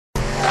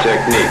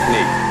Technique.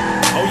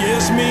 Oh yeah,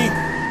 it's me.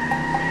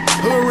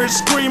 Hood Rich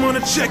Scream on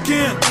the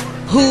check-in.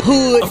 Hood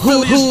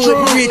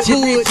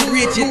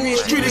Richard.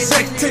 Street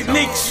Exec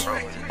Techniques.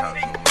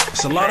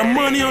 It's a lot of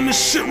money on this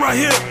shit right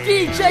here.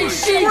 DJ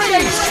Street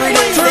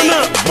Turn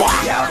up.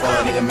 Y'all for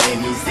a nigga made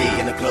me sick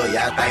in the club,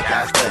 y'all think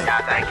y'all stuck.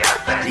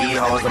 These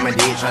hoes on my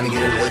dick tryna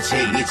get a little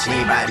check, get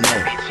cheap by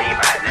nothing.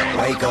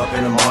 Wake up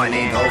in the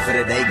morning, go for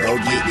the day, go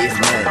get this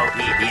money.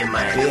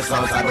 Feel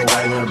some type of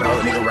way when a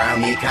broke nigga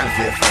around me, it kinda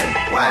feel funny.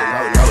 White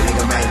road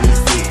nigga made me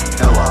sick.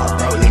 Throw up,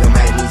 broke nigga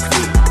made me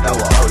sick. Throw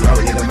up,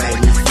 road nigga made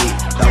me sick.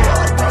 Throw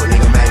up, broke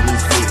nigga made me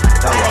sick.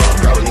 Throw up,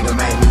 broke nigga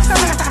made me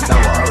sick.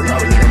 Throw up,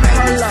 road nigga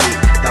made me sick.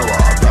 Throw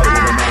up, broke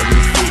nigga made me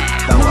sick.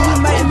 Throw up,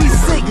 made me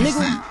sick,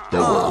 nigga.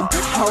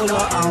 Hold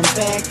up, I'm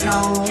back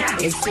on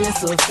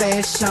expensive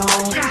fashion.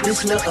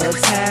 This little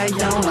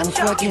Italian, I'm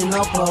fucking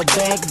up her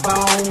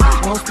backbone.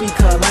 Won't speak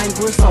her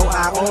language, so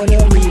I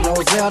order me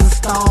Rosetta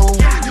Stone.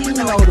 You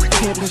know the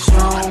pimp is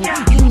strong,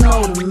 you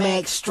know the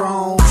Mac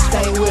strong.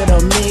 Stay with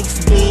a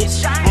mixed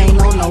bitch,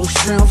 ain't on no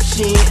shrimp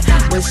shit.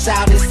 But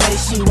Shawty say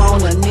she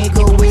want a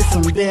nigga with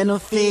some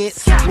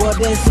benefits. Well,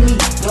 that's me,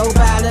 go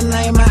by the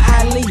name of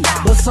Ali,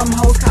 but some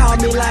hoes call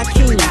me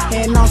Lakeem,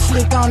 and I'm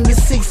slick on the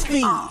 6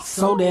 feet.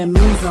 So that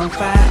means I'm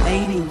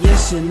 5'80",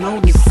 yes you know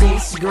the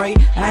 6th grade.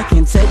 I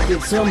can take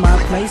it to my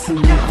place and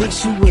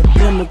fix you with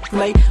dinner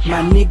plate.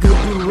 My nigga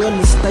do real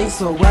estate,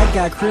 so I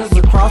got cribs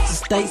across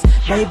the states.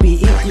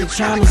 Baby, if you're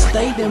tryna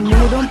stay, then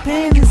move them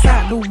panties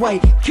out the way.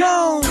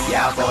 Come!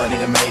 y'all for a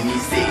nigga made me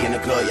sick in the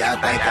club,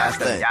 y'all think I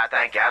stunt.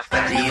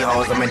 These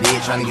hoes on my dick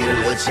tryna get a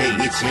little check,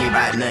 get cheap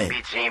by nothing.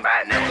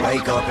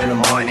 Wake up in the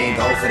morning,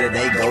 go for the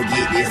day, go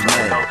get this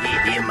money.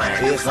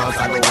 Feel some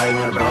type of way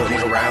when a broke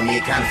nigga around me,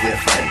 it kinda feel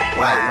funny.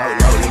 White road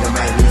nigga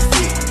made me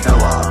sick. Throw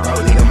up,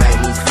 broke nigga made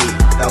me sick.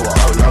 Throw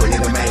up, road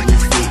nigga made me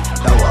sick.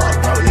 Throw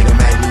up, broke nigga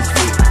made me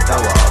sick.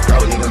 Throw up,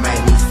 broke nigga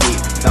made me sick.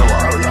 Throw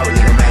up, road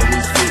nigga made me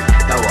sick.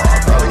 Throw up,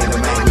 broke nigga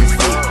made me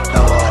sick.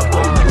 Throw up,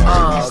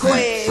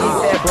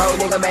 Bro,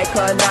 nigga make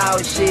her now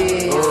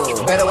shit.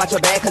 Better watch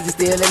your back cause it's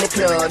still in the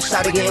club.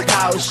 Shawty getting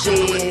caught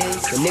shit.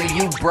 So nigga,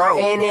 you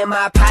broke. And in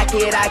my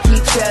pocket I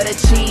keep cheddar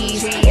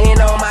cheese. And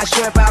on my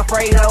shrimp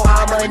Alfredo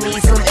I'ma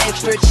need some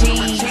extra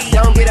cheese.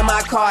 Don't get in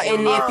my car,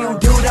 and if you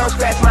do, don't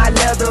scratch my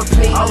leather,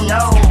 please. Oh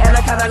no, and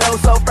I kinda low,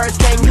 so first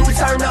can you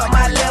turn up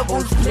my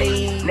levels,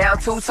 please? Now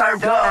 2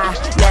 turned up.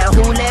 Now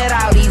who let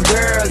all these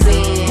girls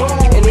in?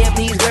 And if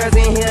these girls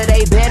in here,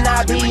 they better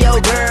not be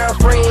your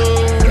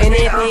girlfriend. And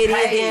if it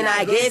is, then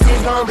I guess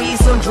it's gonna be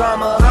some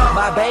drama.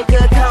 My bank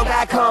account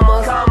got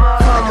commas,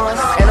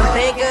 and I'm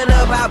thinking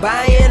about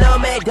buying a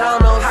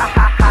McDonald's.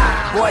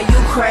 Boy, you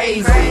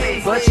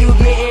crazy, but you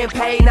getting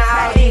paid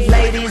now. All these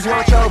ladies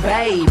want your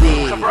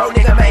baby. Bro,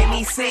 nigga made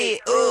me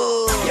sick.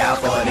 Ooh. y'all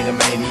for a nigga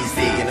made me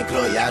sick in the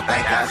club, y'all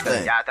think I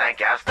stunt.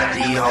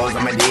 These hoes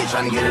on my dick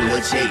tryna get a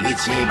little check, get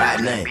cheap by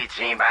nothing.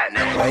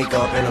 Wake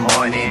up in the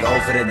morning, go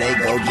for the day,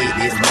 go get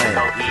this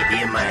money.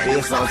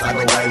 Feel some type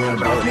of way when a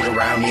broke nigga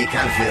around me, it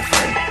kinda feel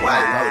funny.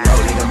 White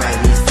road nigga made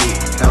me sick.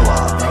 Throw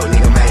up, broke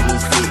nigga made me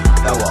sick.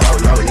 Throw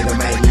up, road nigga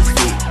made me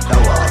sick. Throw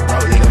up,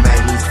 broke nigga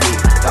made me sick.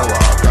 Throw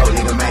up, broke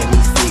nigga made me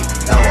sick.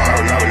 Throw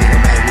up, road nigga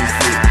made me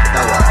sick.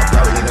 Throw up,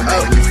 broke nigga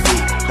made me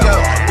sick.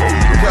 Throw up, broke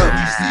nigga made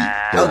me sick.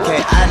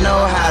 Okay, I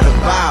know how to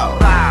bow.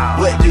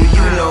 What do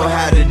you know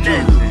how to do?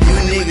 You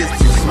niggas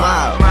too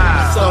small.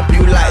 Some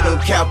you like them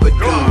Kappa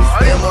dudes.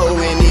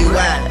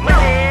 M-O-N-E-Y.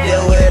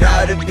 Deal with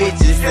all the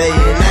bitches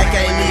saying I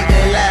can't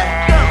even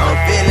lie. I'm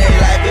feeling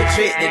like a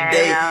trick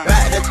today.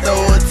 About to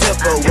throw a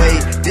tip away.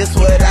 This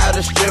what all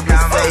the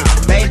strippers say.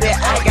 Baby,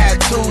 I got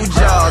 2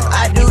 jobs.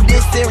 I do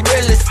this in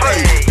real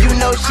estate. You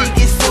know she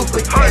get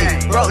super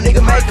K. Broke nigga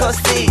make her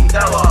see.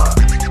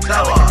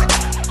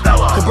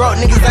 Cause broke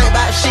niggas ain't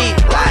about shit.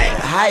 Like,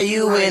 how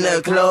you in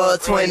the club,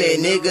 20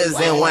 niggas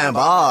in 1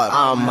 bar?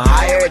 I'm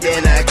higher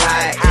than a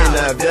kite in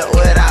the built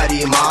with all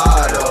these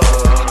models.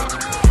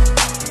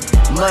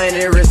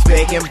 Money,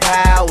 respect, and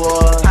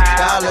power.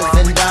 Dollars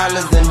and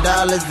dollars and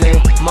dollars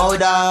and more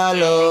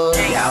dollars.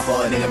 y'all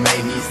for a nigga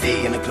made me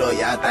sick in the club,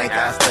 y'all think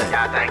I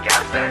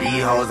stunt.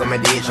 These hoes on my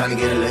dick tryna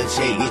get a little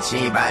check, get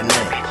cheap by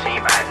nothing.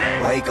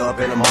 Wake up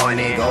in the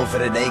morning, go for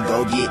the day,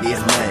 go get this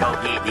money.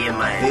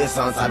 Feel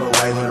some type of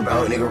way when a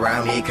broke nigga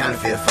around me, it kinda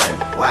feel funny.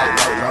 White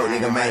broke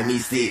nigga made me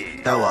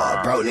sick. Throw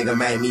up, broke nigga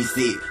made me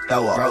sick.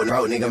 Throw up,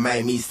 broke nigga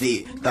made me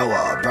sick. Throw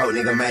up, broke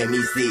nigga made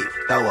me sick.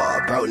 Throw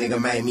up, broke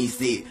nigga made me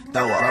sick.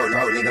 Throw up,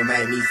 broke nigga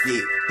made me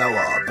sick. Throw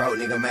up, broke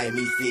nigga made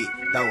me sick.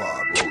 Throw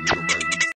up, broke nigga made me sick.